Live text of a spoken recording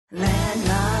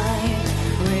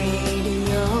Landline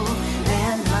radio,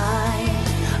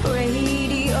 landline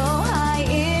radio, high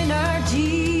energy,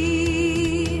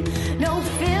 no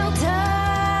filter.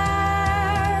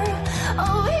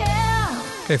 Oh yeah.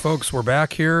 Okay, folks, we're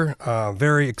back here.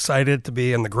 Very excited to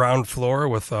be on the ground floor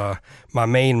with my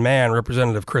main man,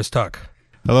 Representative Chris Tuck.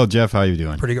 Hello, Jeff. How are you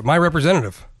doing? Pretty good. My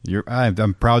representative.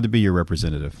 I'm proud to be your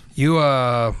representative. We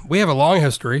have a long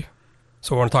history,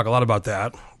 so I want to talk a lot about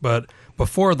that. But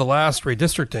before the last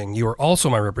redistricting, you were also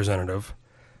my representative.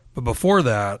 But before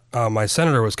that, my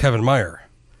senator was Kevin Meyer.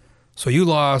 So you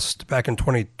lost back in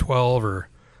 2012, or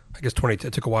I guess 20.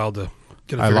 It took a while to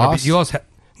get it. I lost? You lost.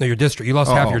 No, your district. You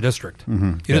lost half your district.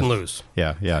 Mm-hmm. You didn't lose.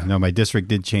 Yeah. No, my district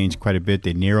did change quite a bit.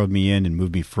 They narrowed me in and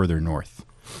moved me further north.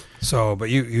 So, but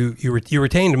you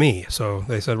retained me. So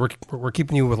they said we're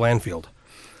keeping you with Landfield.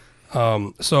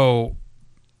 So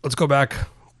let's go back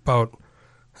about,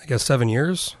 I guess, 7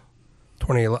 years.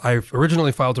 I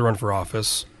originally filed to run for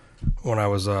office when I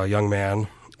was a young man,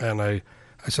 and I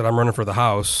said I'm running for the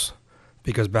House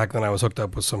because back then I was hooked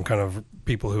up with some kind of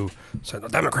people who said the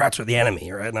Democrats are the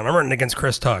enemy, right? And I'm running against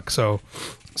Chris Tuck. So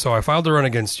I filed to run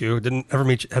against you. Had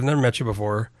never met you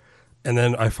before. And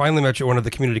then I finally met you at one of the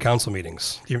community council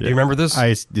meetings. Do you remember this?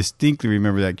 I distinctly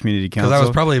remember that community council. Because I was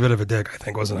probably a bit of a dick, I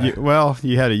think, wasn't I?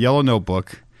 You had a yellow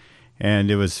notebook, and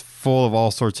it was full of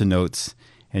all sorts of notes,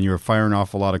 and you were firing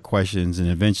off a lot of questions. And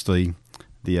eventually,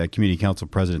 the community council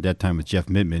president at that time was Jeff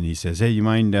Mittman. He says, "Hey, you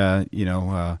mind? We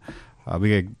got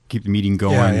to keep the meeting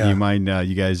going. Yeah. You mind?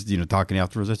 You guys, talking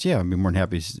afterwards?" I said, "Yeah, I'd be more than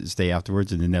happy to stay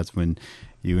afterwards." And then that's when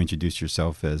you introduced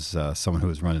yourself as someone who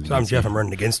was running. So I'm Jeff. I'm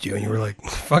running against you, and you were like,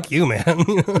 "Fuck you, man."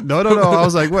 No. I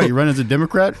was like, "What? You run as a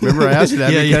Democrat?" Remember, I asked you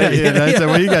that. And I said,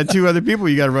 "Well, you got two other people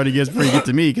you got to run against before you get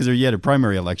to me because you had a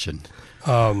primary election."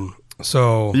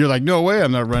 So you're like, "No way,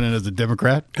 I'm not running as a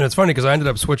Democrat." And it's funny because I ended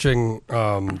up switching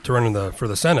to running for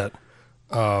the Senate,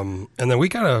 and then we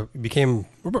kind of became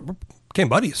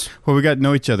buddies. Well, we got to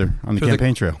know each other on the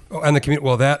campaign trail. Oh, and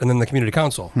and then the community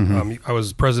council. Mm-hmm. I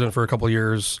was president for a couple of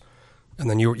years. And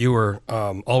then you were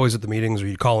always at the meetings, or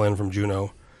you'd call in from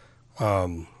Juneau.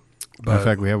 In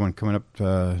fact, we have one coming up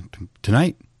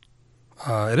tonight.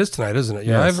 It is tonight, isn't it?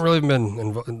 Yeah, yes. I haven't really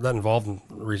been that involved.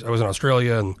 I was in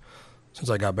Australia, and since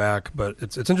I got back, but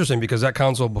it's interesting because that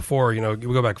council before, we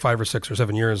go back 5 or 6 or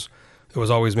 7 years, it was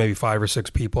always maybe 5 or 6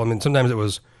 people. I mean, sometimes it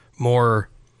was more,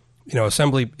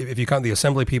 assembly. If you count the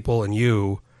assembly people and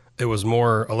it was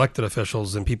more elected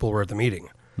officials than people were at the meeting.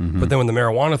 Mm-hmm. But then when the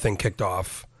marijuana thing kicked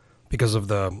off, because of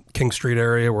the King Street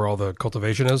area where all the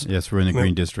cultivation is. Yes, we're in the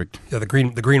Green District. Yeah, the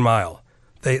Green Mile.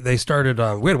 They started.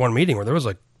 We had one meeting where there was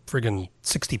like friggin'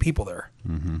 60 people there,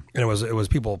 mm-hmm. and it was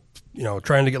people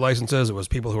trying to get licenses. It was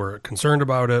people who were concerned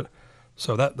about it.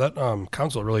 So that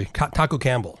council really Taco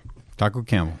Campbell.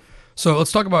 So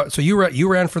let's talk about. So you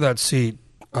ran for that seat,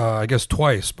 I guess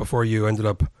twice before you ended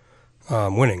up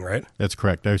winning, right? That's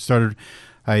correct.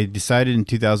 I decided in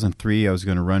 2003 I was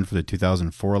going to run for the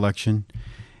 2004 election.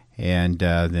 And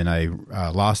then I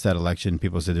lost that election.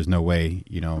 People said there's no way,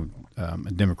 a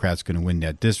Democrat's going to win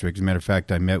that district. As a matter of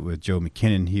fact, I met with Joe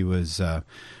McKinnon. He was a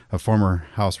former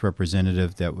House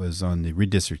representative that was on the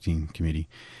redistricting committee.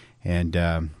 And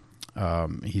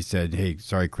he said, "Hey,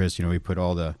 sorry, Chris, we put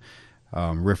all the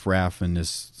riffraff in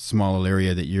this small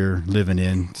area that you're living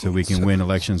in so we can win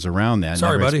elections around that."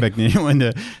 Sorry, Never buddy. expecting anyone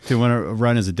to want to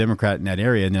run as a Democrat in that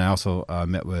area. And then I also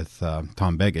met with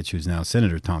Tom Begich, who's now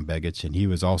Senator Tom Begich, and he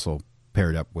was also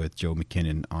paired up with Joe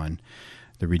McKinnon on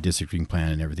the redistricting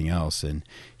plan and everything else. And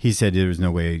he said there was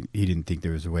no way, he didn't think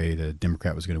there was a way the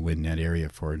Democrat was going to win in that area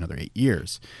for another 8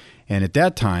 years. And at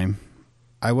that time,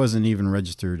 I wasn't even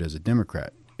registered as a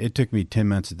Democrat. It took me 10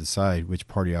 months to decide which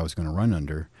party I was going to run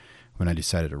under when I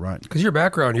decided to run. Because your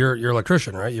background, you're an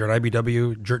electrician, right? You're an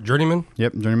IBW journeyman?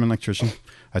 Yep, journeyman electrician.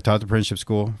 I taught the apprenticeship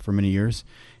school for many years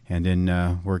and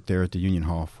then worked there at the Union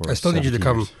Hall for I still need you to 17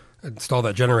 come years. install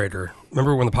that generator.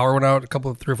 Remember when the power went out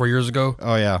 3 or 4 years ago?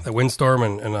 Oh, yeah. That windstorm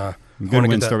and Good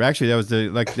windstorm. Actually,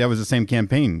 that was the same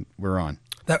campaign we're on.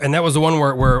 That was the one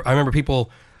where I remember people,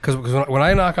 because when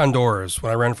I knock on doors,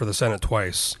 when I ran for the Senate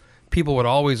twice, people would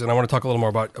always, and I want to talk a little more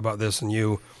about this and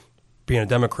you being a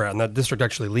Democrat, and that district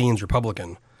actually leans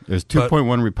Republican. There's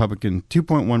 2.1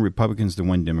 Republicans to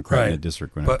 1 Democrat in the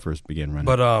district when I first began running.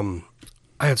 But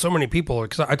I had so many people,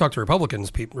 because I talked to Republican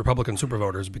super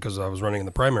voters because I was running in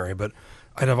the primary, but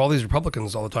I'd have all these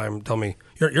Republicans all the time tell me,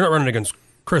 you're not running against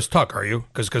Chris Tuck, are you?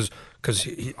 Because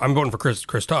I'm voting for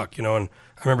Chris Tuck, and I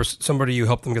remember somebody, you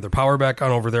helped them get their power back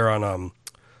on over there on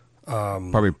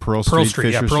probably Pearl Street,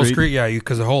 Pearl Street,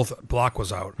 because the whole block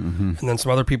was out. Mm-hmm. And then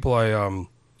some other people,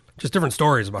 just different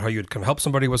stories about how you'd kind of help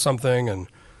somebody with something, and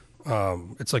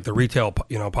It's like the retail,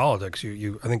 politics.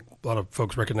 I think a lot of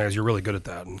folks recognize you're really good at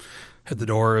that and hit the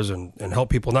doors and help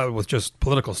people, not with just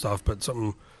political stuff, but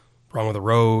something wrong with the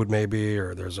road maybe,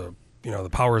 or there's the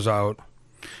power's out.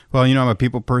 Well, I'm a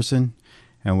people person,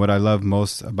 and what I love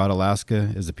most about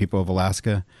Alaska is the people of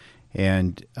Alaska,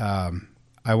 and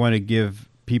I want to give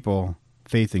people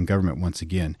faith in government once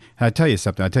again. And I'll tell you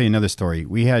something. I'll tell you another story.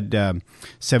 We had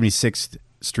 76th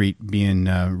Street being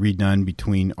redone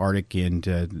between Arctic and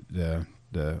the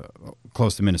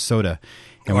close to Minnesota.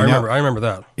 And I remember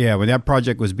that. Yeah, when that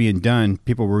project was being done,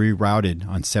 people were rerouted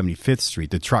on 75th Street.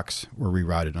 The trucks were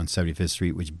rerouted on 75th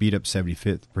Street, which beat up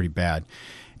 75th pretty bad.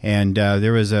 And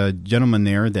there was a gentleman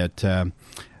there that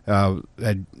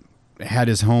had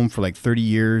his home for like 30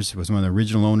 years, was one of the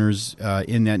original owners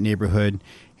in that neighborhood.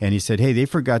 And he said, hey, they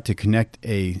forgot to connect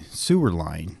a sewer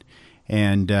line.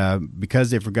 And because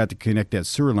they forgot to connect that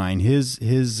sewer line, his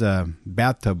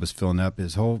bathtub was filling up.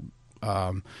 His whole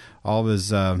all of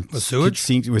his with sewage,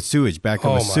 sinks with sewage, back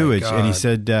up with sewage. God. And he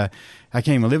said, I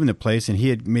can't even live in the place. And he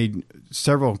had made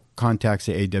several contacts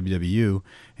at AWW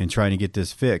and trying to get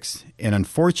this fixed. And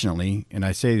unfortunately, and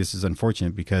I say this is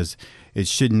unfortunate because it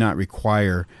should not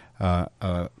require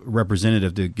a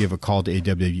representative to give a call to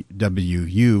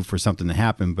AWW for something to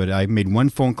happen. But I made one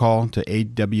phone call to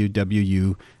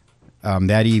AWW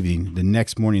that evening. The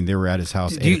next morning, they were at his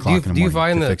house 8 o'clock in the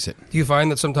morning to fix it. Do you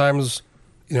find that sometimes,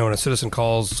 when a citizen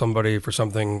calls somebody for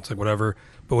something, it's like whatever,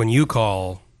 but when you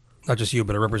call, not just you,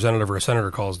 but a representative or a senator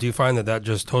calls, do you find that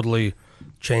just totally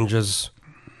changes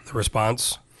the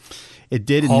response? It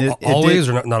did always,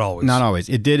 or not always? Not always.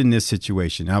 It did in this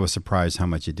situation. I was surprised how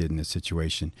much it did in this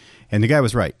situation. And the guy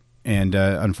was right. And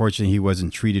unfortunately, he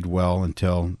wasn't treated well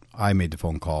until I made the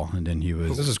phone call, and then he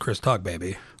was. This is Chris Talk,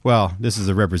 baby. Well, this is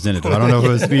a representative. I don't know if it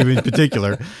was me in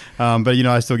particular, but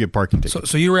I still get parking tickets.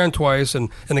 So you ran twice, and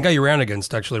the guy you ran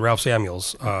against, actually, Ralph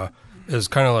Samuels, is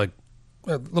kind of like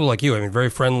a little like you. I mean, very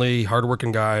friendly,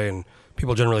 hardworking guy, and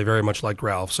people generally very much liked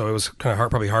Ralph. So it was kind of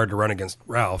probably hard to run against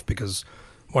Ralph because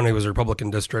one, he was a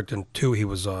Republican district, and two, he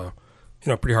was a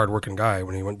pretty hard-working guy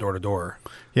when he went door to door.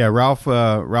 Yeah, Ralph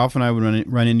and I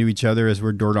would run into each other as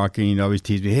we're door knocking. He'd always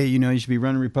tease me, hey, you should be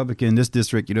running Republican in this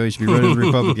district. You should be running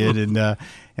Republican.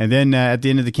 And then at the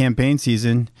end of the campaign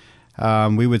season,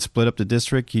 we would split up the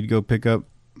district. He'd go pick up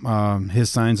his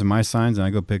signs and my signs, and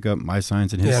I go pick up my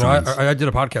signs and his signs. I did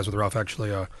a podcast with Ralph actually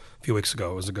a few weeks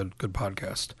ago. It was a good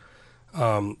podcast.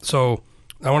 So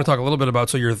I want to talk a little bit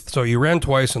about so you ran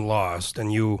twice and lost,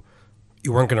 and you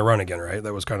weren't going to run again, right?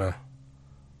 That was kind of.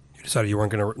 You decided you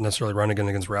weren't going to necessarily run again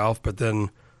against Ralph, but then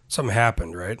something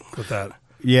happened, right, with that?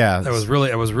 Yeah. It was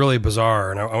really bizarre,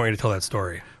 and I want you to tell that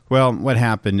story. Well, what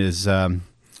happened is I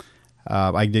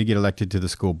did get elected to the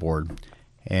school board,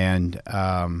 and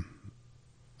I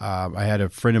had a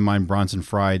friend of mine, Bronson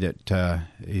Fry, that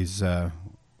he's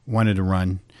wanted to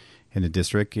run in the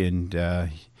district,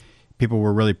 and people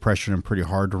were really pressuring him pretty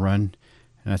hard to run.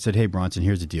 And I said, hey, Bronson,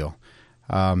 here's the deal.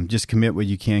 Just commit what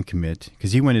you can commit,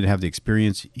 because he wanted to have the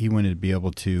experience. He wanted to be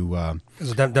able to as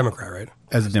a Democrat, right?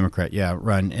 As a Democrat, yeah,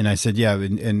 run. And I said, yeah,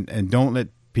 and don't let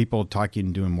people talk you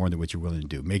into doing more than what you're willing to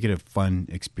do. Make it a fun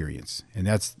experience, and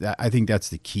I think that's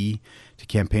the key to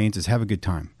campaigns: is have a good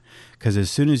time. Because as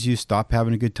soon as you stop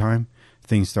having a good time,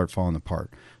 things start falling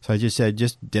apart. So I just said,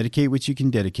 just dedicate what you can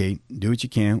dedicate, do what you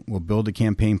can. We'll build a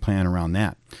campaign plan around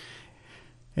that.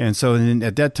 And so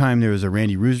at that time, there was a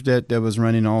Randy Roosevelt that was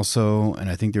running also, and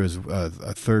I think there was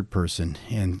a third person.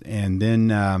 And then...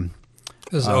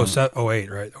 this is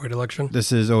 08, right? 08 election?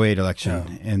 This is 08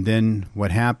 election. Yeah. And then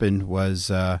what happened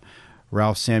was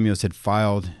Ralph Samuels had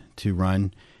filed to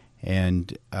run,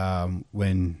 and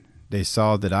when they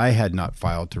saw that I had not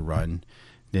filed to run,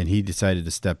 then he decided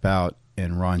to step out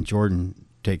and Ron Jordan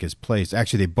take his place.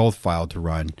 Actually, they both filed to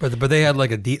run. But they had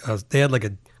like a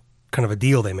kind of a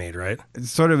deal they made, right?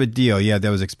 Sort of a deal, yeah, that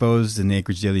was exposed in the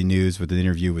Anchorage Daily News with an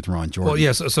interview with Ron Jordan. Well,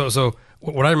 yeah, so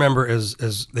what I remember is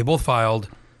they both filed,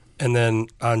 and then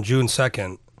on June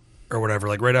 2nd or whatever,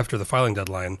 like right after the filing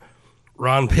deadline,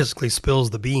 Ron basically spills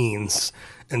the beans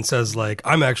and says, like,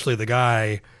 I'm actually the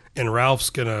guy, and Ralph's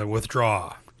going to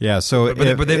withdraw. Yeah, so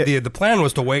the plan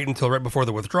was to wait until right before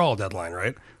the withdrawal deadline,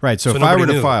 right? Right. So if I were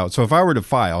to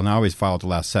file, and I always file at the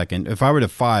last second. If I were to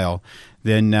file,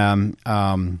 then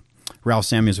Ralph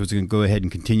Samuels was going to go ahead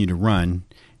and continue to run,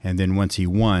 and then once he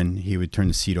won, he would turn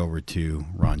the seat over to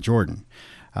Ron Jordan.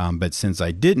 But since I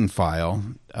didn't file,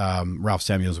 Ralph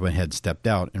Samuels went ahead and stepped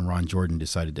out, and Ron Jordan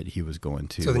decided that he was going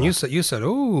to. So then you said,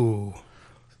 "Ooh,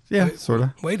 yeah, sort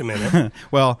of." Wait a minute.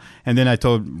 Well, and then I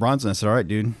told Bronson, I said, "All right,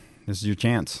 dude, this is your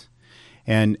chance."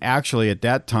 And actually, at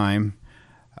that time,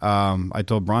 I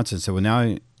told Bronson, I said, "Well,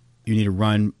 now you need to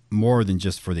run more than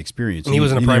just for the experience. And he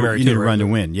was in a primary You need too, to right? run to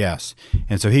win, yes.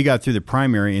 And so he got through the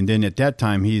primary, and then at that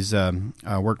time he's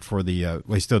worked for the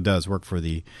well, he still does work for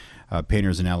the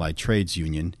Painters and Allied Trades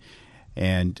Union,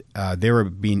 and they were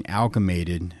being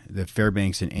amalgamated. The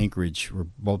Fairbanks and Anchorage were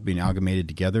both being amalgamated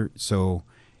together. So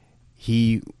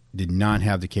he did not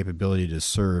have the capability to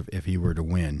serve if he were to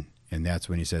win, and that's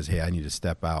when he says, "Hey, I need to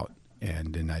step out."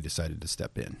 And then I decided to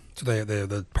step in. So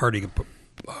the party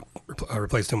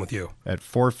replaced him with you. At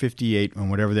 4:58, on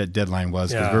whatever that deadline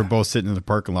was, because Yeah. we were both sitting in the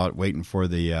parking lot waiting for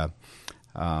the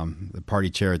party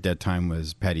chair at that time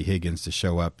was Patty Higgins to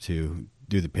show up to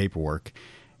do the paperwork.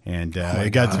 And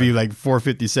it got to be like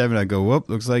 4:57. I go, whoop,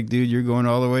 looks like, dude, you're going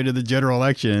all the way to the general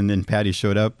election. And then Patty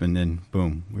showed up, and then,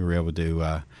 boom, we were able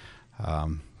to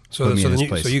put me in his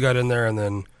place. So you got in there, and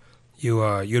then you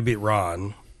had beat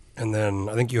Ron, and then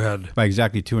I think you had by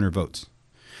exactly 200 votes.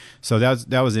 So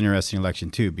that was an interesting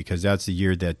election, too, because that's the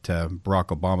year that Barack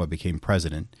Obama became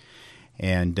president.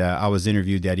 And I was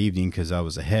interviewed that evening because I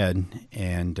was ahead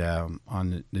and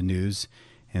on the news.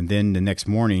 And then the next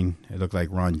morning, it looked like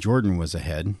Ron Jordan was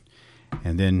ahead.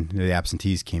 And then the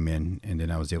absentees came in, and then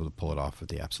I was able to pull it off with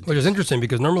the absentees. which is interesting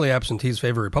because normally absentees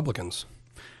favor Republicans.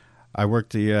 I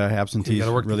worked the absentees You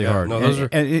gotta work really yeah, hard. no, those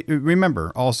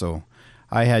Remember, also,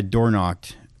 I had door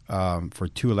knocked for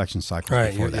 2 election cycles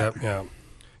Right. before that. Yeah.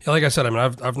 Yeah. Like I said, I mean,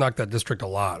 I've knocked that district a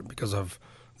lot because of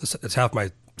this. It's half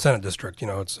my Senate district. You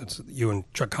know, it's you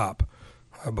and Chuck Kopp.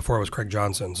 Before it was Craig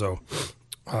Johnson. So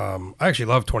I actually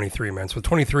love 23, man. So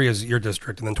 23 is your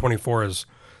district, and then 24 is,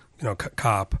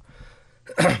 Kopp.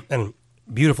 And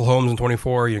beautiful homes in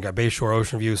 24. You got Bayshore,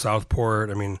 Ocean View,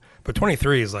 Southport. I mean, but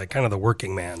 23 is like kind of the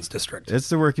working man's district. It's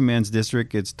the working man's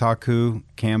district. It's Taku,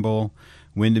 Campbell,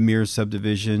 Windermere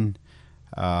subdivision.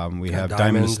 We have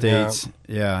Diamond Estates.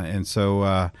 Yeah. And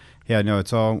so,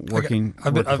 it's all working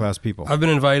class people. I've been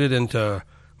invited into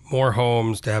more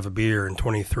homes to have a beer in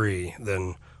 23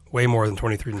 than way more than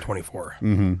 23 and 24.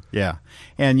 Mm-hmm. Yeah.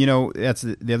 And, that's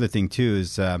the other thing, too,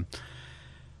 is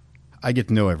I get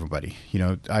to know everybody.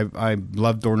 I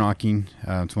love door knocking.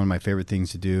 It's one of my favorite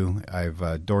things to do.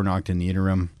 I've door knocked in the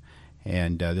interim.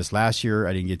 And this last year,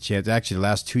 I didn't get a chance. Actually, the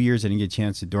last 2 years, I didn't get a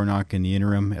chance to door knock in the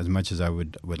interim as much as I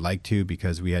would like to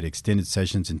because we had extended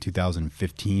sessions in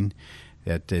 2015.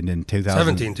 And then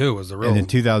 17 too was the real. And then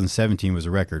 2017 was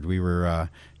a record. We were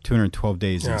 212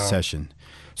 days in session.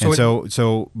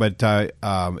 So But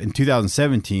in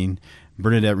 2017,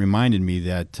 Bernadette reminded me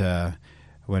that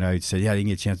when I said, I didn't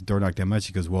get a chance to door knock that much,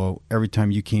 she goes, well, every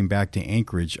time you came back to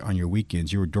Anchorage on your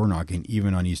weekends, you were door knocking,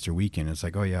 even on Easter weekend. It's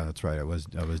like, oh, yeah, that's right. I was.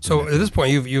 So at this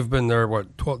point, you've been there,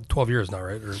 12 years now,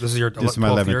 right? Or this is your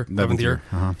 11th year?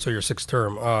 Uh-huh. So your 6th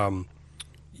term.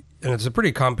 And it's a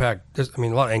pretty compact. A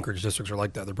lot of Anchorage districts are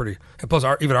like that. They're pretty. And plus,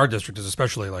 even our district is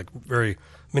especially like very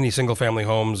many single-family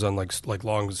homes on like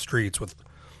long streets with,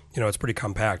 it's pretty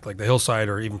compact. Like the hillside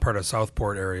or even part of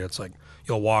Southport area, it's like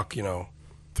you'll walk,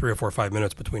 3 or 4 or 5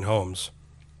 minutes between homes.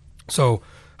 So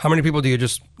how many people do you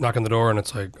just knock on the door and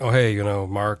it's like, oh, hey,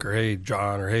 Mark, or hey,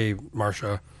 John, or hey,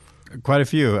 Marcia? Quite a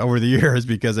few over the years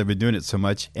because I've been doing it so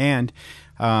much. And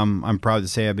I'm proud to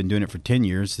say I've been doing it for 10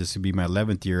 years. This would be my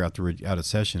 11th year out of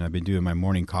session. I've been doing my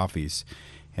morning coffees.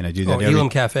 And I do that Elam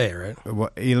Cafe, right? Well,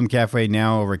 Elam Cafe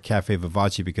now over at Cafe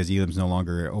Vivace because Elam's no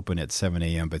longer open at 7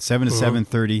 a.m. But 7 to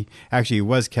 7:30. Actually, it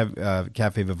was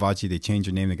Cafe Vivace. They changed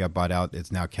their name. They got bought out.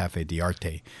 It's now Cafe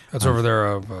D'Arte. That's over there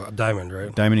of Diamond,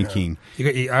 right? Diamond and King.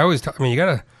 I always you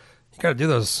gotta do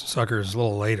those suckers a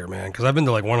little later, man. Because I've been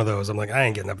to like one of those. I'm like, I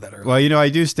ain't getting up that early. Well, I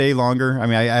do stay longer. I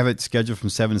have it scheduled from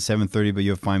 7 to 7:30, but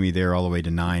you'll find me there all the way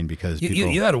to 9 because people.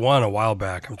 You had one a while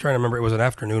back. I'm trying to remember. It was an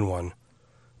afternoon one.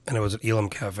 And it was at Elam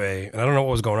Cafe. And I don't know what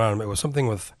was going on. It was something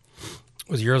it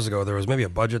was years ago. There was maybe a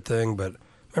budget thing, but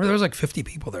remember there was like 50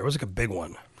 people there. It was like a big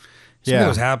one. Something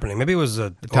was happening. Maybe it was a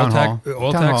town hall.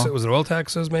 Oil Town tax. hall. Was it oil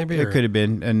taxes maybe? It could have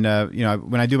been. And,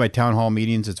 when I do my town hall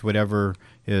meetings, it's whatever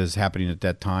is happening at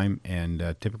that time. And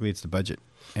typically it's the budget.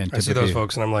 And I see those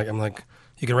folks and I'm like,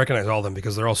 you can recognize all of them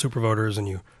because they're all super voters and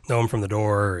you know them from the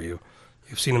door or you've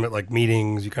seen them at like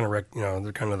meetings. You kind of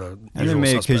they're kind of the and usual they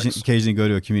may suspects. occasionally go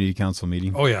to a community council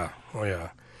meeting. Oh yeah.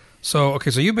 So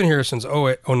so you've been here since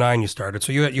 09 you started.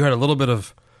 So you had a little bit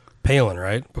of Palin,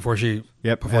 right? Before she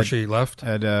she left.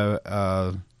 Had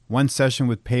one session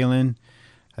with Palin.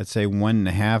 I'd say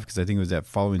 1.5 because I think it was that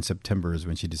following September is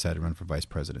when she decided to run for vice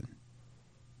president.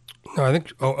 No, I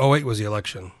think 08 was the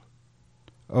election.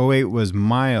 08 was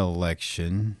my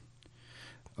election.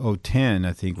 010,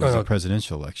 I think, was the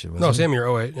presidential election. No, Sam,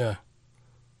 you're 08, yeah.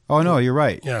 Oh, no, you're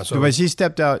right. Yeah, so but she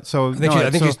stepped out. So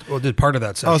I think you did part of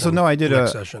that session. I did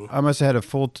next session. I must have had a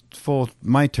full.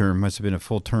 My term must have been a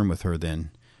full term with her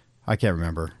then, I can't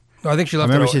remember. No, I think she left.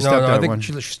 remember she stepped I out think one.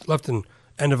 she left in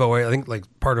end of 08. I think like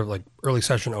part of like early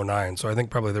session 09. So I think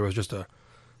probably there was just a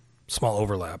small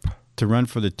overlap. To run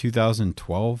for the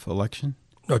 2012 election?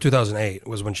 No, 2008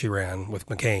 was when she ran with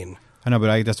McCain. I know,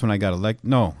 but that's when I got elected.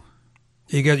 No.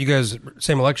 You guys,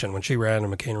 same election when she ran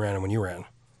and McCain ran and when you ran.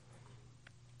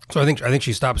 So I think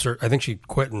she stopped. I think she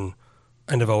quit in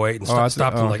end of 08 and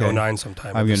stopped in like okay. 09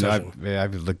 sometime. I with mean, decision. I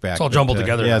would look back. It's all jumbled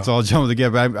together Yeah, now. it's all jumbled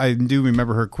together. But I do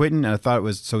remember her quitting, and I thought it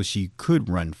was so she could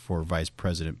run for vice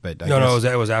president. But No,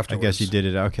 it was I afterwards. guess she did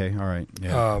it. Okay, all right.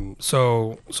 Yeah.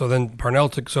 So then Parnell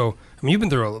took. So I mean, you've been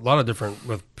through a lot of different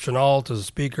with Chenault as a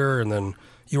speaker, and then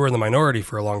you were in the minority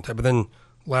for a long time. But then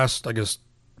last, I guess,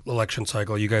 election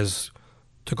cycle, you guys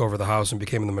took over the House and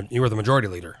became you were the majority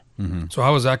leader. Mm-hmm. So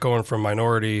how was that going from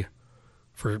minority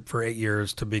for 8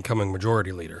 years to becoming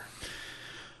majority leader?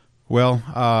 Well,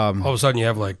 All of a sudden you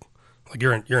have like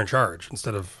you're in charge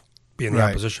instead of being the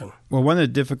Right. opposition. Well, one of the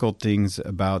difficult things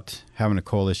about having a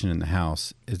coalition in the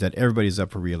House is that everybody's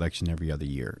up for re-election every other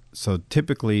year. So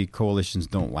typically coalitions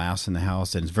don't last in the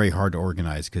House, and it's very hard to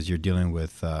organize because you're dealing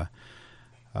with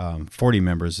 40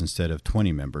 members instead of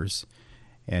 20 members.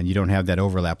 And you don't have that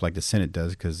overlap like the Senate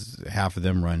does because half of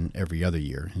them run every other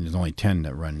year, and there's only 10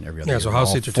 that run every other year. Yeah, so House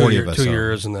All seats are 40 of us 2 are.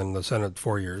 years, and then the Senate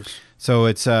 4 years. So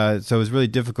it's really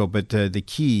difficult, but the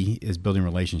key is building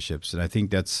relationships, and I think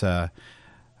that's one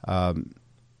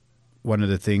of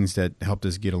the things that helped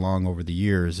us get along over the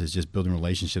years is just building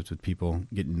relationships with people,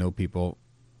 getting to know people,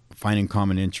 finding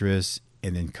common interests,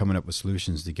 and then coming up with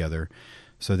solutions together,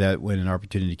 so that when an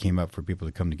opportunity came up for people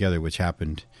to come together, which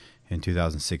happened in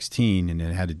 2016, and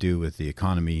it had to do with the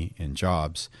economy and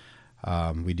jobs,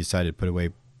 we decided to put away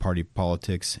party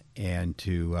politics and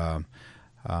to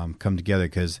come together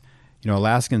because,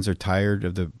 Alaskans are tired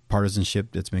of the partisanship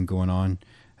that's been going on,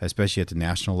 especially at the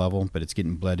national level, but it's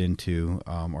getting bled into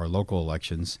our local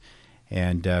elections.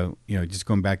 And, just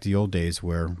going back to the old days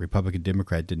where Republican,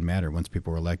 Democrat didn't matter. Once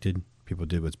people were elected, people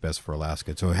did what's best for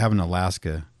Alaska. So having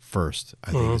Alaska first,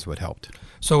 I think, is what helped.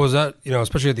 So was that,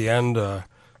 especially at the end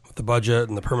with the budget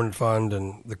and the permanent fund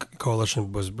and the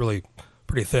coalition was really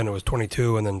pretty thin. It was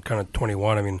 22 and then kind of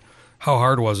 21. I mean, how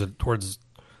hard was it towards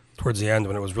the end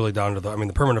when it was really down to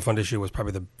the permanent fund issue was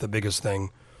probably the biggest thing.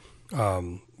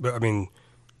 But I mean,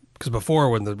 because before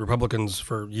when the Republicans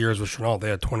for years with Chenault, they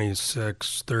had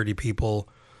 26, 30 people.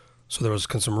 So there was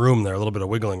some room there, a little bit of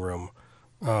wiggling room.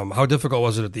 How difficult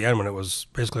was it at the end when it was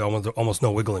basically almost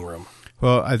no wiggling room?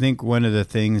 Well, I think one of the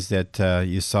things that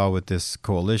you saw with this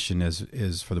coalition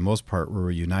is for the most part, we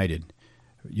were united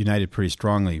pretty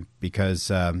strongly because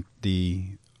the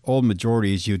old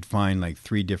majorities, you'd find like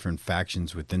 3 different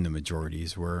factions within the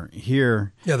majorities, where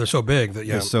here... Yeah, they're so big.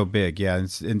 They're so big, yeah.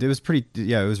 And it was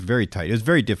it was very tight. It was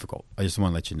very difficult. I just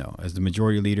want to let you know. As the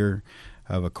majority leader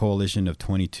of a coalition of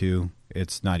 22,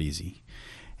 it's not easy.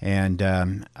 And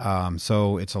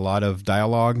so it's a lot of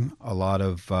dialogue, a lot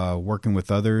of working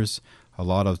with others, a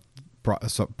lot of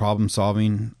problem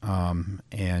solving,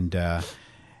 and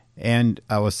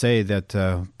I will say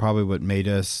that probably what made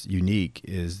us unique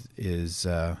is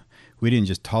we didn't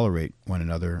just tolerate one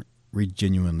another; we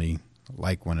genuinely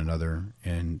like one another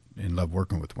and love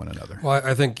working with one another. Well,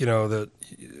 I think that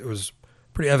it was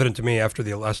pretty evident to me after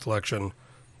the last election.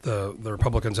 The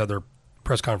Republicans had their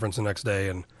press conference the next day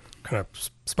and kind of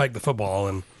spiked the football,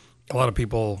 and a lot of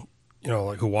people,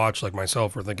 like who watched, like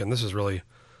myself, were thinking this is really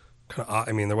kind of.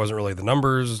 I mean, there wasn't really the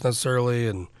numbers necessarily,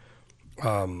 and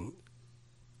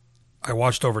I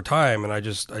watched over time, and I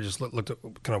just looked at,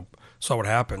 kind of saw what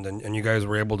happened, and you guys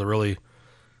were able to really.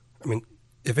 I mean,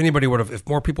 if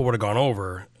more people would have gone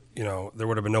over, there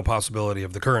would have been no possibility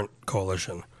of the current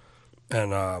coalition,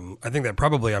 and I think that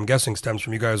probably, I'm guessing, stems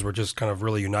from you guys were just kind of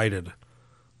really united.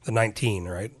 The 19,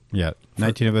 right? Yeah,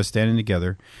 19 of us standing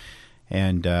together,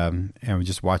 and we're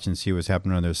just watching to see what's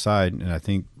happening on their side. And I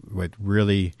think what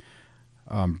really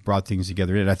brought things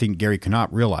together, and I think Gary Knopp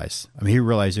realized. I mean, he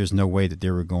realized there's no way that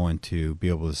they were going to be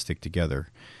able to stick together,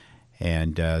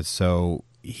 and so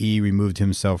he removed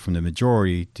himself from the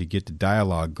majority to get the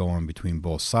dialogue going between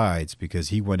both sides because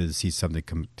he wanted to see something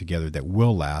come together that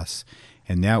will last.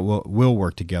 And that will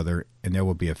work together, and that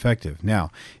will be effective.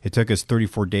 Now, it took us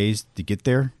 34 days to get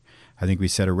there. I think we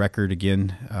set a record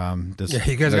again.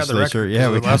 You guys got the record. Yeah,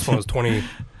 the last one was 20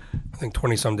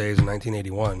 some days in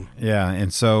 1981. Yeah,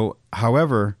 and so,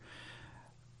 however,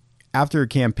 after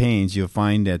campaigns, you'll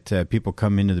find that people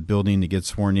come into the building to get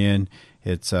sworn in.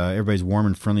 It's everybody's warm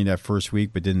and friendly that first week,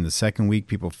 but then the second week,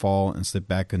 people fall and slip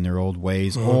back in their old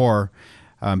ways, or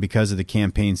because of the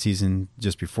campaign season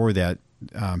just before that,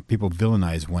 people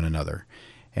villainize one another.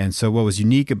 And so what was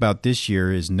unique about this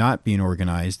year is not being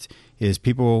organized is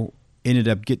people ended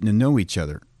up getting to know each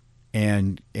other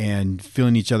and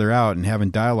feeling each other out and having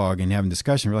dialogue and having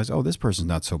discussion. Realize, oh, this person's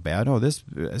not so bad. Oh, this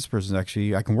person's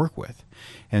actually I can work with.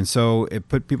 And so it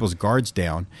put people's guards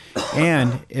down,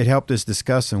 and it helped us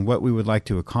discuss on what we would like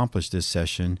to accomplish this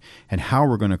session and how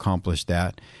we're going to accomplish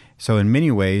that. So in many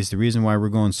ways, the reason why we're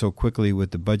going so quickly with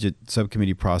the budget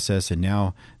subcommittee process and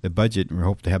now the budget, and we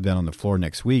hope to have that on the floor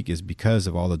next week, is because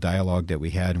of all the dialogue that we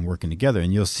had and working together.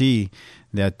 And you'll see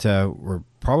that we're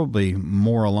probably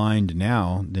more aligned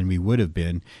now than we would have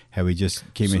been had we just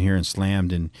came in here and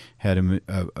slammed and had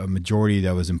a majority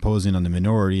that was imposing on the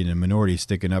minority and a minority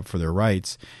sticking up for their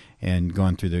rights and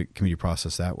gone through the committee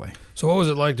process that way. So what was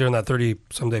it like during that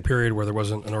 30-some day period where there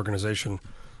wasn't an organization?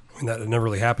 I mean, that had never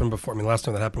really happened before. I mean, the last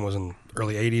time that happened was in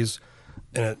early 80s.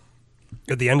 And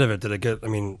at the end of it, did it get, I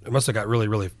mean, it must have got really,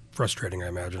 really frustrating, I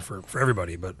imagine, for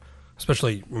everybody. But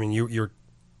especially, I mean, you're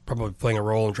probably playing a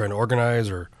role in trying to organize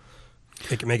or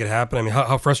make it happen. I mean,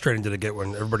 how frustrating did it get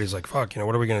when everybody's like, fuck,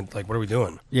 what are we going to, like, what are we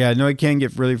doing? Yeah, no, it can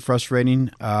get really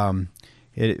frustrating.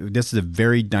 This is a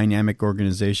very dynamic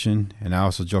organization, and I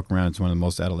also joke around it's one of the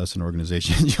most adolescent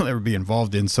organizations you'll ever be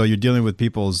involved in. So you're dealing with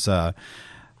people's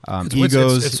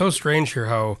egos. It's so strange here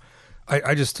how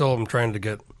I just still am trying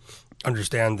to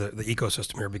understand the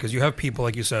ecosystem here, because you have people,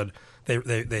 like you said,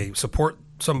 they support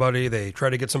somebody, they try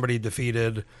to get somebody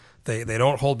defeated, they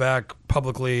don't hold back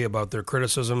publicly about their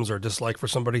criticisms or dislike for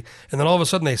somebody, and then all of a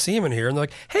sudden they see him in here and they're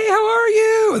like, hey, how are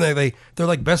you? And they're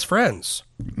like best friends.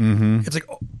 Mm-hmm. It's like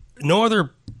no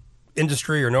other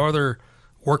industry or no other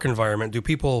work environment do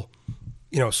people,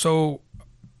 so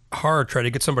hard try to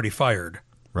get somebody fired.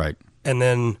 Right. And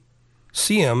then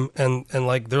see him and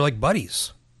like they're like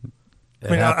buddies.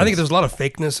 I think there's a lot of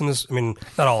fakeness in this. I mean,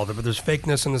 not all of it, but there's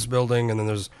fakeness in this building, and then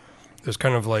there's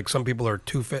kind of like some people are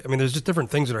too fake. I mean, there's just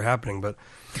different things that are happening, but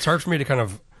it's hard for me to kind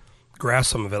of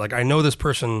grasp some of it. Like, I know this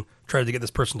person tried to get this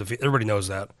person to. Everybody knows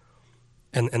that,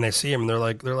 and they see him and they're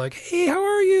like, hey, how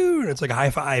are you? And it's like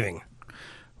high fiving.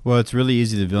 Well, it's really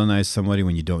easy to villainize somebody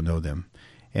when you don't know them,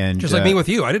 and just like me with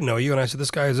you, I didn't know you, and I said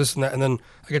this guy is this and that, and then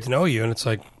I get to know you, and it's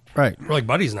like. Right. We're like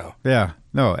buddies now. Yeah.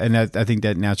 No, and I think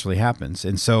that naturally happens.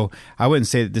 And so I wouldn't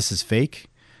say that this is fake.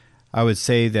 I would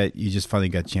say that you just finally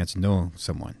got a chance to know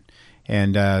someone.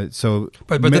 And so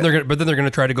But then they're going to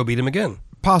try to go beat him again.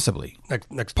 Possibly.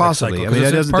 Next Possibly. cycle, I mean,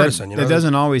 that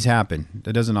doesn't always happen.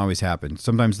 That doesn't always happen.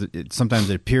 Sometimes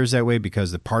it appears that way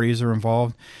because the parties are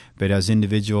involved, but as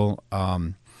individual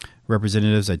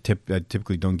representatives, I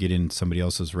typically don't get in somebody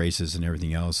else's races and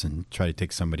everything else and try to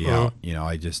take somebody out.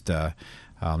 I just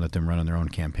let them run on their own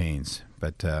campaigns.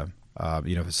 But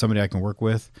if it's somebody I can work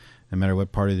with, no matter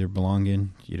what party they belong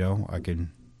in, I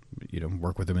can,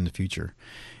 work with them in the future.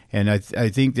 And I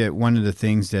think that one of the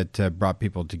things that brought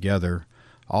people together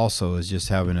also is just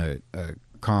having a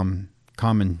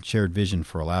common shared vision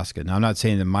for Alaska. Now, I'm not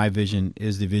saying that my vision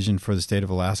is the vision for the state of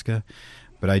Alaska,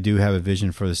 but I do have a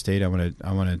vision for the state. I want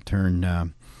to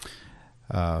turn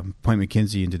Point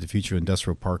McKenzie into the future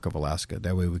industrial park of Alaska.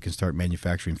 That way we can start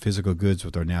manufacturing physical goods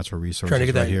with our natural resources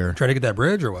here. Trying to get that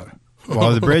bridge or what?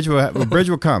 Well, the bridge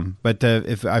will come, but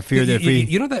if I fear that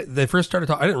that they first started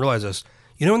talking, I didn't realize this.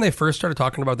 When they first started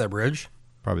talking about that bridge?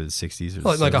 Probably the 60s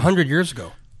or like 100 years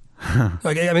ago.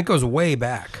 It goes way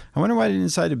back. I wonder why they didn't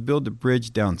decide to build the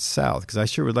bridge down south, because I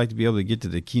sure would like to be able to get to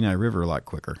the Kenai River a lot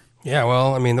quicker. Yeah,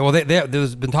 well,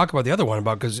 there's been talk about the other one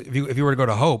because if you were to go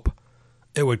to Hope,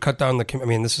 it would cut down the. I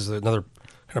mean, this is another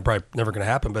kind of probably never going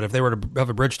to happen. But if they were to have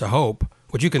a bridge to Hope,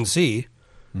 which you can see,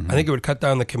 I think it would cut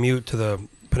down the commute to the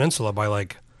peninsula by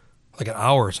like an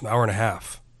hour, an hour and a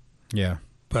half. Yeah.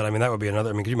 But I mean, that would be another.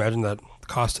 I mean, could you imagine that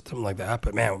cost of something like that?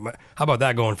 But man, how about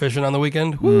that going fishing on the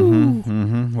weekend? Woo!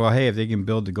 Well, hey, if they can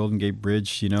build the Golden Gate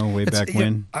Bridge,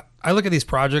 when. I look at these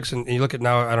projects and you look at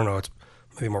now. I don't know. It's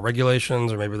maybe more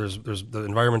regulations, or maybe there's the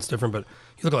environment's different. But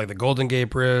you look at like the Golden Gate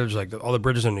Bridge, like all the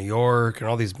bridges in New York, and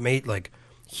all these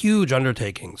huge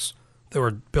undertakings that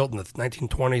were built in the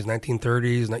 1920s,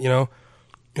 1930s.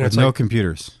 With no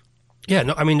computers. Yeah,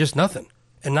 no, I mean just nothing.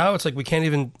 And now it's like we can't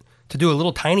even to do a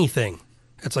little tiny thing.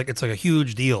 It's like a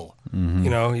huge deal.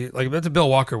 That's a Bill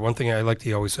Walker. One thing I liked,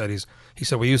 he always said he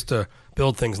said we used to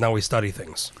build things, now we study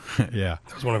things. Yeah,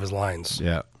 that was one of his lines.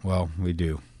 Yeah, well, we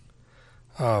do.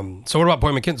 So what about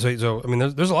Point McKenzie? So I mean,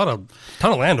 there's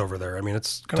ton of land over there. I mean,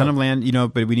 it's ton of land,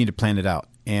 but we need to plan it out.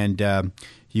 And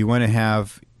you want to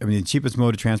have, the cheapest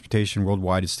mode of transportation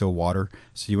worldwide is still water.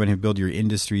 So you want to build your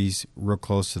industries real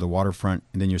close to the waterfront,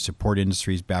 and then your support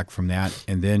industries back from that,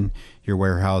 and then your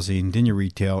warehousing, then your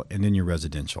retail, and then your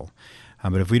residential.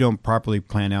 But if we don't properly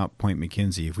plan out Point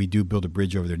McKenzie, if we do build a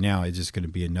bridge over there now, it's just going to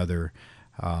be another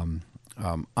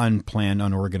unplanned,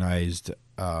 unorganized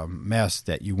mess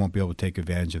that you won't be able to take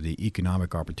advantage of the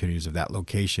economic opportunities of that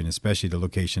location, especially the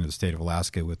location of the state of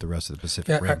Alaska with the rest of the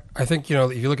Pacific Rim. I think,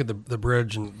 if you look at the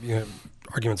bridge and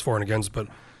arguments for and against, but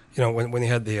when they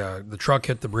had the truck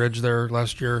hit the bridge there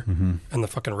last year and the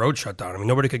fucking road shut down. I mean,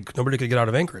 nobody could get out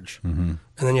of Anchorage, and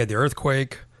then you had the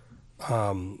earthquake.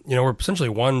 We're essentially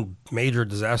one major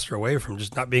disaster away from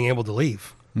just not being able to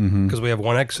leave because we have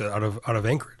one exit out of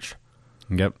Anchorage.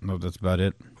 Yep, no, that's about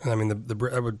it. And I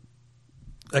mean,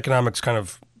 economics kind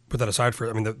of put that aside for.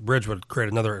 I mean, the bridge would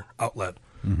create another outlet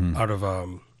out of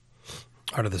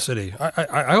the city.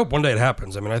 I hope one day it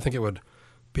happens. I mean, I think it would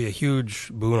be a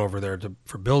huge boon over there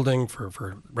for building,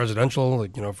 for residential,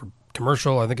 for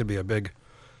commercial. I think it'd be a big,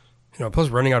 plus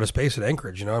running out of space at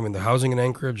Anchorage. I mean, the housing in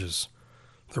Anchorage is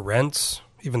the rents,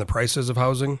 even the prices of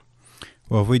housing.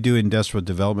 Well, if we do industrial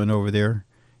development over there,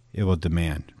 it will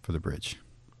demand for the bridge.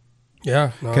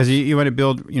 Yeah, because you want to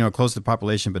build, close to the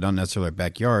population, but not necessarily our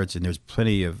backyards. And there's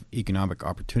plenty of economic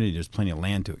opportunity. There's plenty of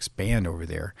land to expand over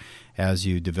there as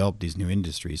you develop these new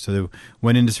industries. So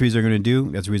what industries are going to do?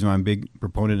 That's the reason why I'm a big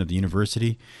proponent of the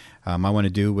university. I want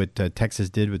to do what Texas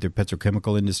did with their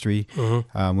petrochemical industry.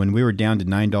 When we were down to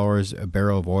 $9 a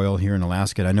barrel of oil here in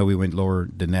Alaska, and I know we went lower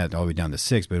than that, all the way down to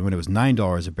 $6, but when it was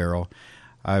 $9 a barrel,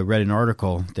 I read an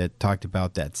article that talked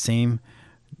about that same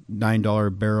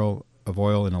 $9 barrel of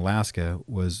oil in Alaska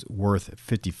was worth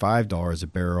 $55 a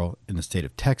barrel in the state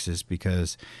of Texas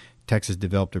because Texas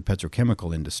developed their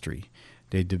petrochemical industry.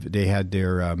 They had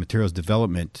their materials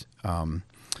development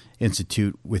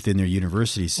institute within their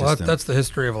university system. Well, that's the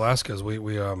history of Alaska. Is we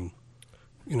when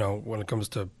it comes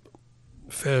to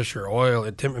fish or oil,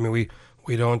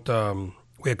 we don't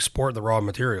we export the raw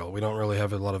material. We don't really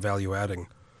have a lot of value adding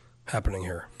happening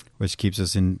here, which keeps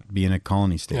us in being a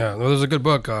colony state. Yeah, well, there's a good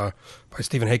book by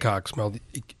Stephen Haycock,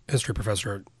 history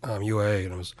professor at UA,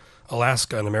 and it was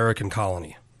Alaska, an American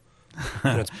Colony.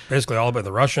 And it's basically all about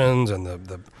the Russians and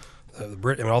the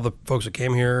Brit, all the folks that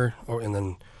came here, and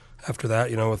then after that,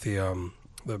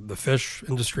 with the fish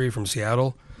industry from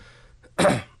Seattle.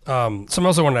 Something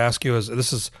else I wanted to ask you is,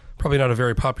 this is probably not a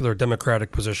very popular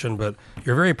Democratic position, but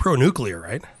you're very pro-nuclear,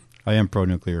 right? I am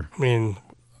pro-nuclear. I mean,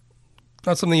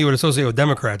 not something you would associate with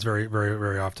Democrats very, very,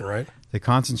 very often, right? The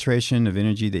concentration of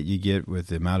energy that you get with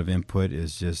the amount of input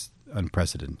is just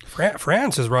unprecedented.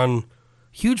 France has run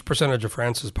huge percentage of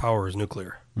France's power is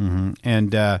nuclear.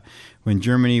 And when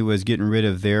Germany was getting rid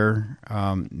of their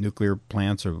nuclear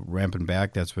plants or ramping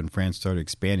back, that's when France started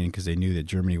expanding because they knew that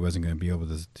Germany wasn't going to be able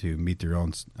to meet their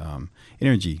own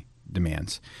energy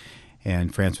demands.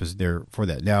 And France was there for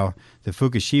that. Now, the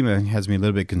Fukushima has me a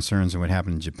little bit concerned on what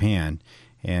happened in Japan.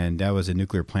 And that was a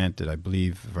nuclear plant that I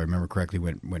believe, if I remember correctly,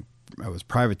 was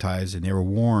privatized, and they were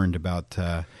warned about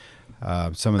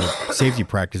some of the safety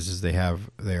practices they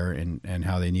have there and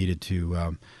how they needed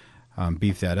to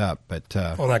beef that up. But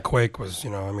that quake was,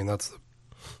 that's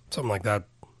something like that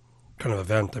kind of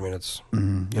event. I mean, it's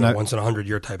once in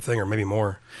 100-year type thing, or maybe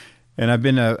more. And I've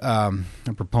been a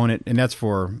proponent, and that's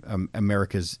for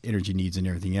America's energy needs and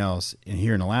everything else. And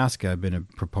here in Alaska, I've been a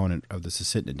proponent of the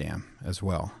Susitna Dam as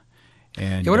well.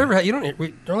 And we don't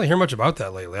really hear much about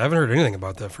that lately. I haven't heard anything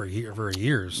about that for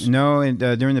years. No, and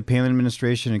during the Palin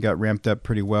administration, it got ramped up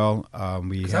pretty well.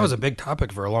 That was a big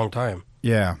topic for a long time.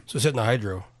 Yeah, Susitna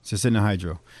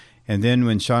Hydro. And then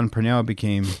when Sean Parnell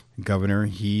became governor,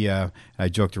 I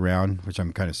joked around, which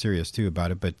I'm kind of serious too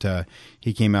about it, but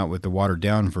he came out with the watered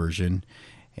down version,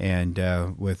 and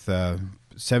with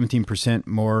 17%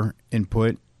 more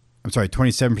input. I'm sorry,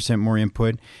 27% more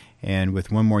input. And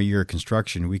with one more year of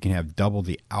construction, we can have double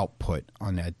the output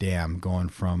on that dam, going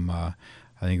from, I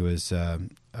think it was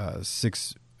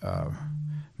 6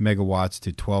 megawatts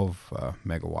to 12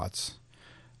 megawatts.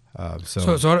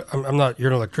 So I'm not,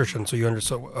 you're an electrician, so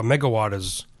so a megawatt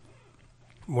is,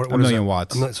 what a million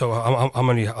watts. So how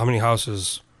many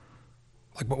houses,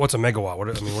 what's a megawatt? What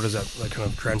does that kind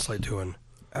of translate to? And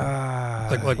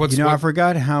I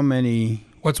forgot how many.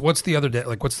 What's the other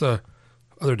what's the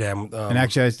other dam? And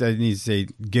actually, I need to say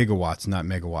gigawatts, not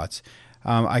megawatts.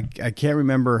 I can't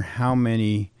remember how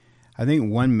many. I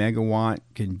think 1 megawatt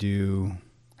can do.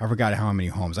 I forgot how many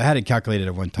homes. I had it calculated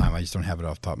at one time. I just don't have it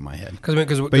off the top of my head. But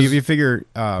if you figure,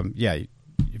 you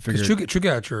figure.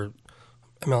 Chugach,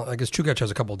 I guess Chugach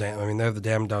has a couple dams. I mean, they have the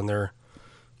dam down there.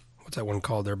 What's that one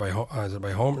called there? Is it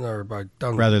by home or by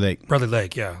down? Bradley Lake. Bradley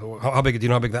Lake, yeah. How big? Do you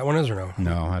know how big that one is or no?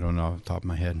 No, I don't know off the top of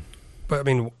my head. But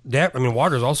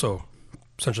water is also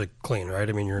essentially clean, right?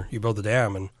 I mean, you build the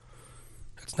dam and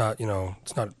it's not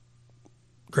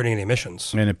creating any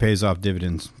emissions. And it pays off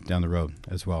dividends down the road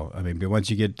as well. I mean, but once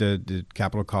you get the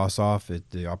capital costs off,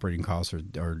 the operating costs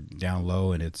are down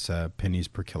low, and it's pennies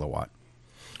per kilowatt.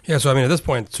 Yeah, so I mean, at this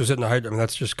point, so sitting I mean,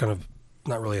 that's just kind of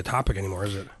not really a topic anymore,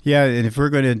 is it? Yeah, and if we're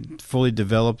going to fully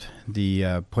develop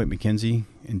the Point McKenzie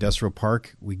Industrial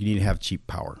Park, we need to have cheap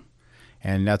power.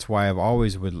 And that's why I've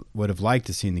always would have liked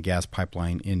to seen the gas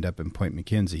pipeline end up in Point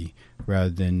McKenzie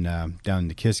rather than down in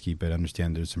Nikiski, but I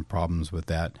understand there's some problems with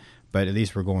that. But at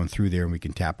least we're going through there and we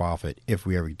can tap off it if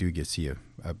we ever do see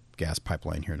a gas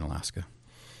pipeline here in Alaska.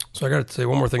 So I got to say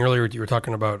one more thing. Earlier you were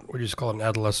talking about, what do you just call it, an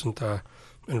adolescent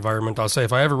environment. I'll say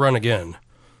if I ever run again,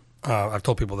 I've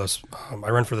told people this, I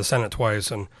ran for the Senate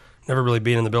twice and never really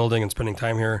being in the building and spending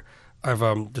time here.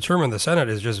 I've determined the Senate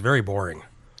is just very boring.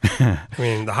 I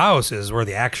mean, the House is where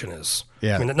the action is.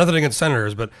 Yeah. I mean, nothing against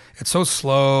senators, but it's so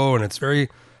slow and it's very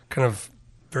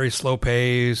very slow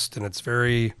paced and it's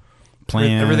very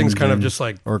planned. Everything's kind of just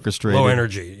like orchestrated, low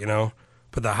energy, you know.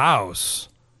 But the House,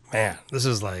 man, this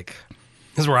is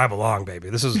where I belong, baby.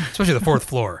 This is especially the fourth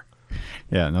floor.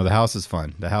 Yeah, no, the House is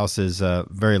fun. The House is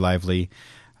very lively,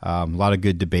 a lot of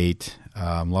good debate,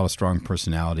 a lot of strong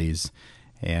personalities,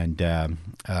 and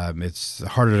it's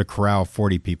harder to corral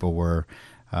 40 people where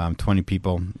 20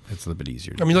 people, it's a little bit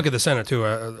easier. I mean, look at the Senate, too,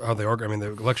 how they organize. I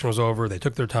mean, the election was over. They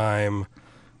took their time.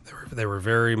 They were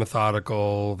very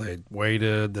methodical. They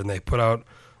waited. Then they put out,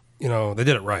 they did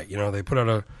it right. They put out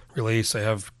a release. They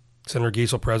have Senator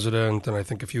Giesel president and I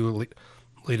think a few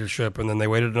leadership. And then they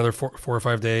waited another 4 or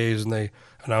 5 days and they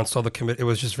announced all the committee. It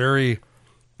was just very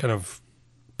kind of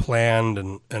planned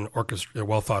and orchestrated,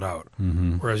 well thought out.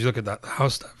 Mm-hmm. Whereas you look at that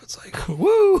House stuff, it's like,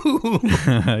 woo!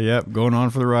 Yep, going on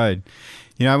for the ride.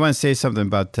 I want to say something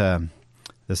about the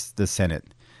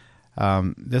Senate.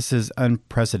 This is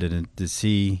unprecedented to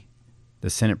see the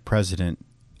Senate president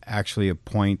actually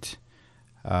appoint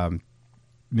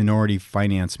minority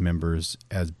finance members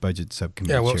as budget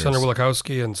subcommittee chairs. Senator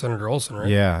Wielechowski and Senator Olson, right?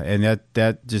 Yeah, and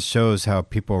that just shows how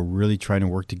people are really trying to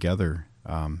work together,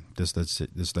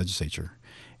 this legislature.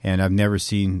 And I've never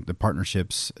seen the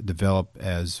partnerships develop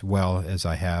as well as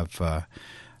I have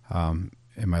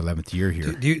in my 11th year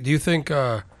here. Do you think?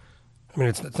 I mean,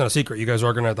 it's not a secret. You guys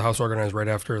organized, the House organized right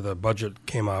after the budget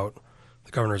came out,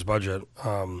 the governor's budget,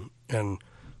 and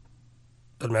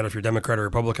doesn't matter if you're Democrat or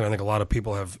Republican. I think a lot of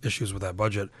people have issues with that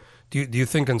budget. Do you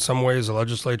think in some ways the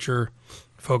legislature,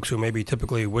 folks who maybe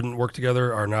typically wouldn't work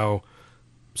together, are now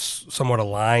somewhat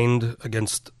aligned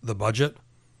against the budget?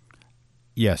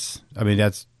 Yes, I mean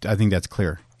I think that's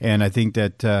clear, and I think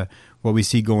that what we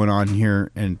see going on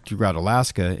here and throughout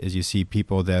Alaska is you see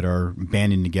people that are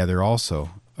banding together also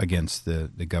against the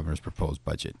governor's proposed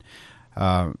budget.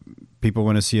 People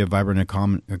want to see a vibrant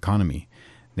economy.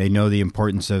 They know the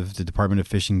importance of the Department of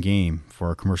Fish and Game for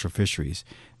our commercial fisheries.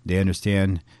 They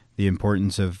understand the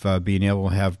importance of being able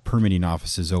to have permitting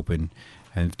offices open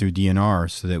and through DNR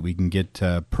so that we can get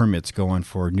permits going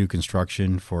for new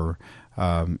construction, for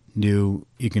new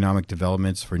economic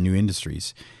developments, for new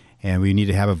industries. And we need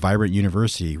to have a vibrant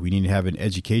university. We need to have an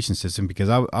education system because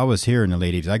I was here in the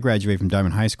late 80s. I graduated from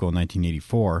Diamond High School in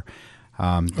 1984.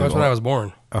 That's when I was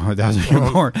born. Oh, that was when you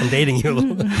were born. I'm dating you a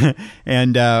little bit.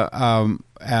 And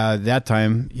at that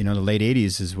time, the late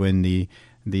 80s is when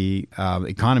the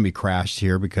economy crashed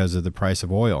here because of the price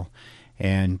of oil.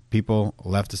 And people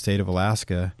left the state of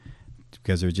Alaska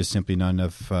because there was just simply not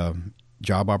enough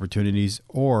job opportunities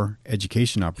or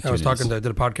education opportunities. I did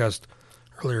a podcast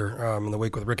earlier in the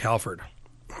week with Rick Halford.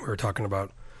 We were talking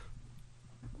about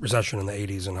recession in the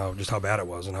 80s and how bad it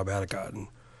was and how bad it got. And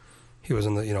he was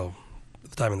in the, at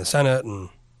the time in the Senate, and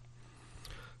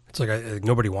it's like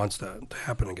nobody wants that to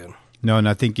happen again. No, and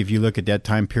I think if you look at that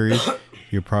time period,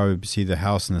 you'll probably see the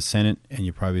House and the Senate, and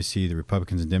you probably see the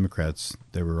Republicans and Democrats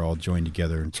that were all joined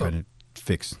together and trying to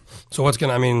fix. So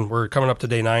we're coming up to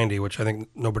day 90, which I think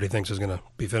nobody thinks is going to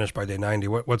be finished by day 90.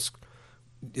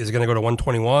 Is it going to go to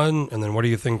 121? And then what do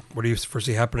you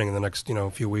foresee happening in the next,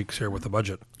 few weeks here with the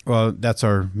budget? Well, that's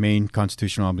our main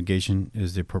constitutional obligation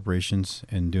is the appropriations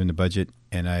and doing the budget.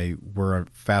 And we're on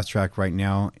fast track right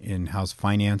now in House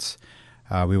Finance.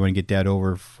 We want to get that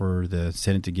over for the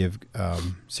Senate to give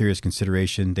serious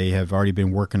consideration. They have already been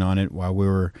working on it while we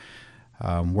were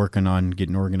working on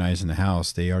getting organized in the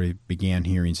House. They already began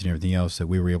hearings and everything else that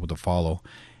we were able to follow.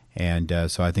 And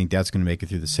so I think that's going to make it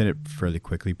through the Senate fairly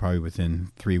quickly, probably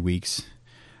within 3 weeks,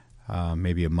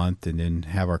 maybe a month, and then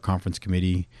have our conference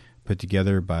committee put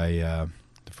together by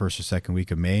the first or second week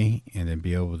of May, and then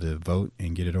be able to vote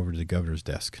and get it over to the governor's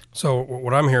desk. So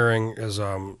what I'm hearing is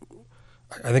I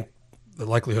think the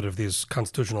likelihood of these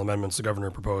constitutional amendments the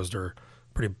governor proposed are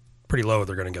pretty low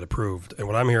they're going to get approved. And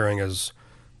what I'm hearing is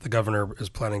the governor is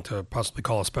planning to possibly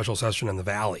call a special session in the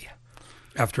Valley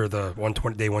after the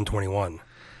day 121.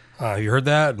 You heard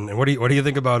that? And what do you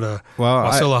think about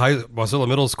Well, Wasilla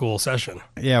Middle School session?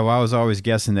 Yeah, well, I was always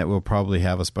guessing that we'll probably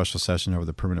have a special session over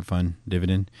the permanent fund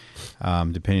dividend,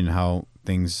 depending on how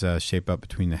things shape up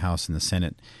between the House and the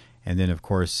Senate. And then, of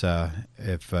course,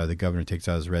 if the governor takes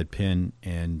out his red pen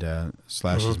and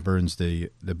slashes, burns the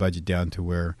budget down to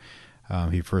where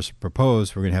he first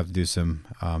proposed, we're going to have to do some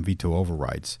veto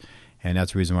overrides. And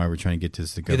that's the reason why we're trying to get to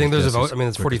the Do you think there's a governor's vote? I mean,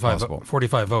 it's justice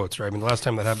 45 votes, right? I mean, the last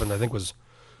time that happened, I think was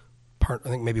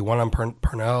maybe one on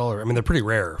Parnell, or I mean, they're pretty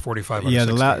rare. 45. Yeah, out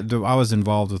of 60. I was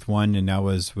involved with one, and that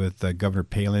was with Governor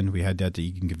Palin. We had that at the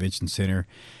Eagan Convention Center.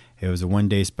 It was a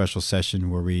one-day special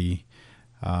session where we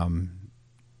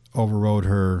overrode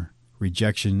her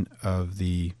rejection of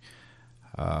the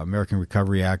American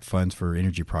Recovery Act funds for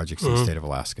energy projects in the state of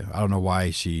Alaska. I don't know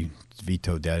why she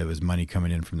vetoed that. It was money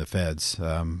coming in from the feds.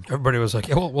 Everybody was like,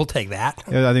 "Yeah, we'll take that."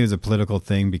 I think it was a political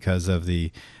thing because of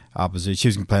the opposition. She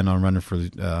was planning on running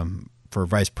for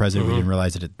vice president. We didn't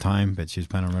realize it at the time, but she was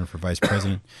planning on running for vice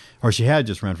president, or she had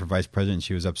just run for vice president. And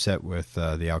she was upset with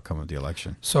the outcome of the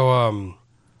election. So,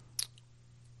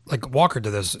 like Walker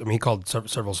did this. I mean, he called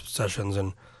several sessions,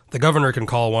 and the governor can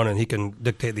call one, and he can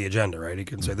dictate the agenda, right? He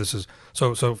can say this is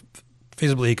so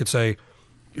feasibly. He could say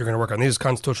you're going to work on these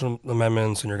constitutional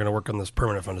amendments, and you're going to work on this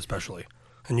permanent fund, especially.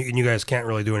 And you guys can't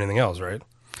really do anything else, right?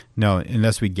 No,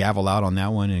 unless we gavel out on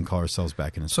that one and call ourselves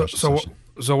back in a special session.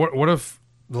 So what if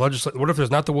what if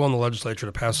there's not the will in the legislature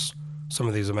to pass some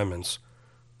of these amendments,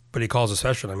 but he calls a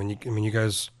session? I mean, you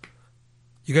guys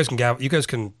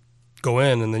can go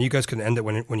in, and then you guys can end it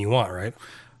when you want, right?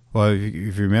 Well,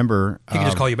 if you remember, He could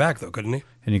just call you back, though, couldn't he?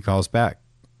 and he calls back.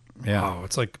 Yeah. Oh,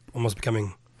 it's like almost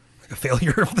becoming like a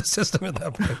failure of the system at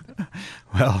that point.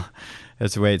 Well,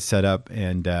 that's the way it's set up.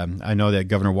 And I know that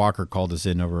Governor Walker called us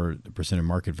in over the percent of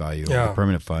market value of the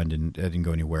permanent fund, and it didn't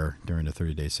go anywhere during the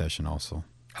 30-day session also.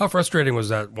 How frustrating was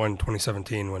that one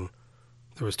 2017 when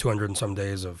there was 200 and some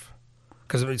days of,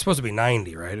 because it's supposed to be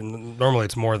 90, right? And normally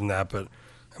it's more than that, but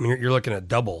I mean, you're looking at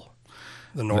double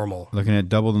the normal. Looking at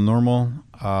double the normal.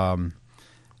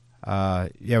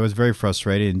 It was very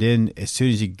frustrating. And then as soon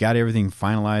as you got everything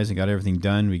finalized and got everything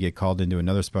done, we get called into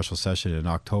another special session in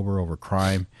October over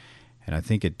crime. And I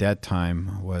think at that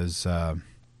time was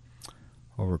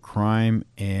over crime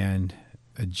and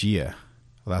AGIA,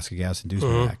 Alaska Gas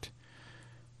Inducement Act.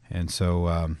 And so,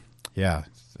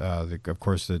 of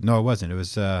course, no, it wasn't. It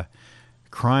was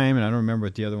crime, and I don't remember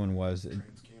what the other one was. It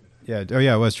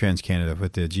was TransCanada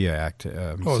with the AGIA Act.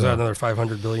 Was that another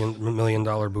 $500 million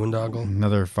boondoggle?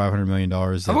 Another $500 million.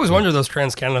 I've always wondered those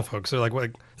TransCanada folks. They're like,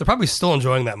 they're probably still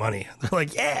enjoying that money. They're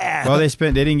like, yeah. Well, they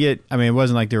didn't get. I mean, it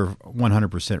wasn't like they were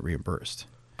 100% reimbursed.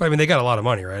 But I mean, they got a lot of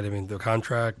money, right? I mean, the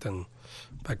contract and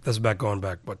going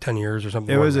back 10 years or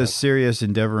something. It was a serious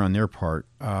endeavor on their part.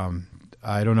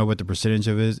 I don't know what the percentage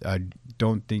of it is. I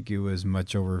don't think it was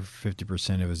much over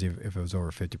 50%. It was if it was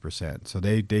over 50%. So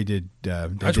they did. They did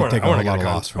take a lot of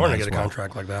loss. I want to get a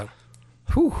contract like that.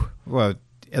 Whew. Well,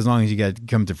 as long as you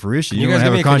come to fruition, you don't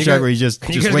have a contract where you just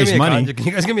waste money. Can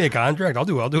you guys give me a contract? I'll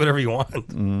do whatever you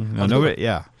want.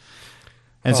 Yeah.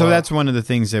 And so that's one of the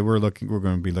things that we're going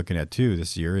to be looking at too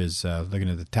this year is looking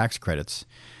at the tax credits.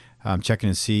 Checking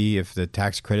to see if the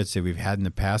tax credits that we've had in the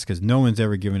past, because no one's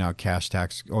ever given out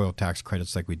oil tax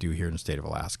credits like we do here in the state of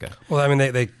Alaska. Well, I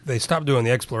mean, they stopped doing the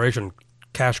exploration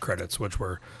cash credits, which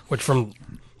from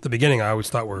the beginning I always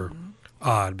thought were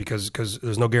odd because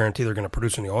there's no guarantee they're going to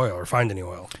produce any oil or find any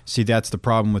oil. See, that's the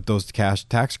problem with those cash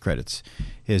tax credits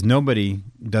is nobody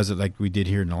does it like we did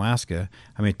here in Alaska.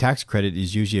 I mean, tax credit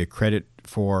is usually a credit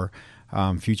for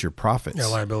future profits. Yeah,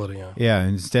 liability, yeah. Yeah,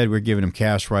 instead we're giving them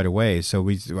cash right away. So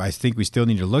I think we still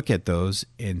need to look at those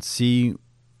and see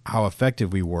how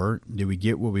effective we were. Did we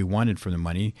get what we wanted from the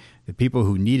money? The people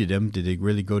who needed them, did they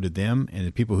really go to them? And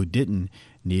the people who didn't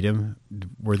need them,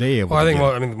 were they able to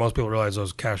I think most people realize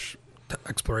those cash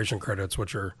exploration credits,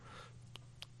 which are,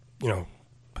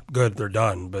 good, they're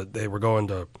done, but they were going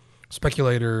to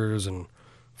speculators and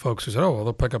folks who said, oh, well,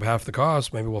 they'll pick up half the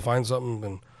cost. Maybe we'll find something.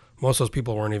 And most of those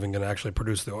people weren't even going to actually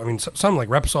produce the oil. I mean, some like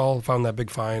Repsol found that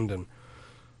big find,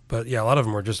 but yeah, a lot of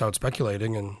them were just out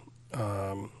speculating, and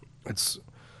it's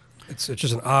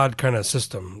just an odd kind of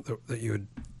system that you would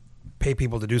pay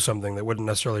people to do something that wouldn't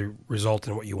necessarily result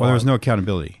in what you want. Well, there was no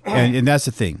accountability, and that's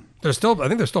the thing. I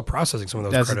think they're still processing some of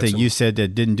those. That's credits. the thing. You said that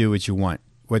didn't do what you want.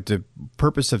 What the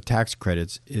purpose of tax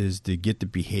credits is to get the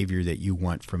behavior that you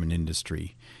want from an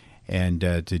industry, and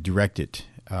to direct it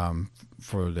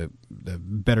for the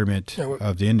betterment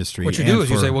of the industry. What you do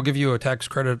is you say, we'll give you a tax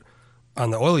credit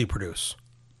on the oil you produce.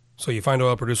 So you find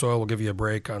oil, produce oil, we'll give you a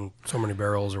break on so many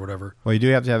barrels or whatever. Well, you do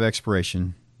have to have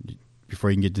expiration before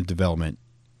you can get to development.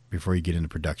 before you get into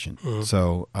production.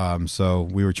 So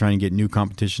we were trying to get new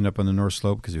competition up on the North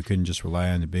Slope because we couldn't just rely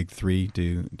on the big three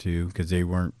to because they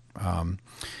weren't.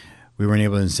 We weren't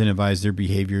able to incentivize their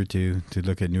behavior to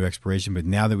look at new exploration. But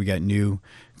now that we got new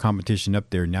competition up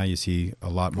there, now you see a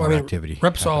lot more activity.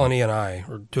 Repsol and ENI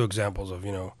are two examples of,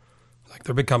 like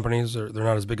they're big companies. They're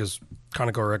not as big as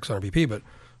Conoco or Exxon or BP, but,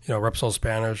 Repsol's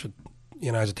Spanish,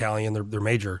 ENI's Italian. They're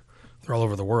major. They're all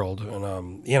over the world.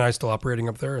 And ENI's still operating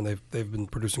up there, and they've been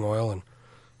producing oil. And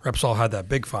Repsol had that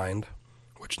big find,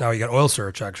 which now you got Oil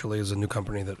Search, actually, is a new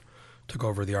company that took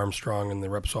over the Armstrong and the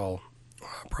Repsol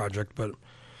project. But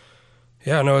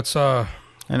yeah, no, it's and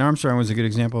Armstrong was a good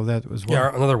example of that as well.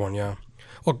 Yeah, another one. Yeah.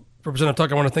 Well, Representative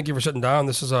Tuck, I want to thank you for sitting down.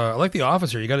 This is I like the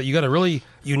office here. You got a really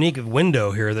unique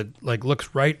window here that like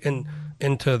looks right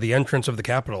into the entrance of the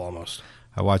Capitol almost.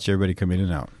 I watch everybody come in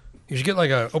and out. You should get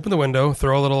open the window,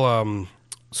 throw a little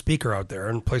speaker out there,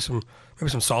 and play maybe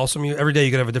some salsa. Every day you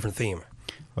could have a different theme.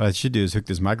 What I should do is hook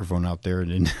this microphone out there,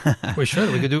 and then we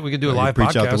should. We could do a live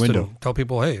preach out the podcast window. and tell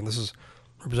people, hey, this is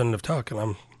Representative Tuck, and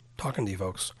I'm talking to you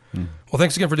folks. Well,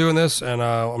 thanks again for doing this, and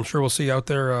I'm sure we'll see you out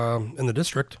there in the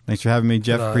district. Thanks for having me,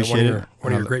 Jeff. Appreciate it.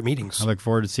 One of your great meetings. I look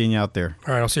forward to seeing you out there.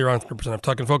 All right, I'll see you around, Representative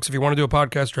Tuck. And folks, if you want to do a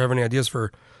podcast or have any ideas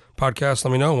for podcasts,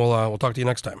 let me know, and we'll talk to you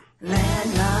next time.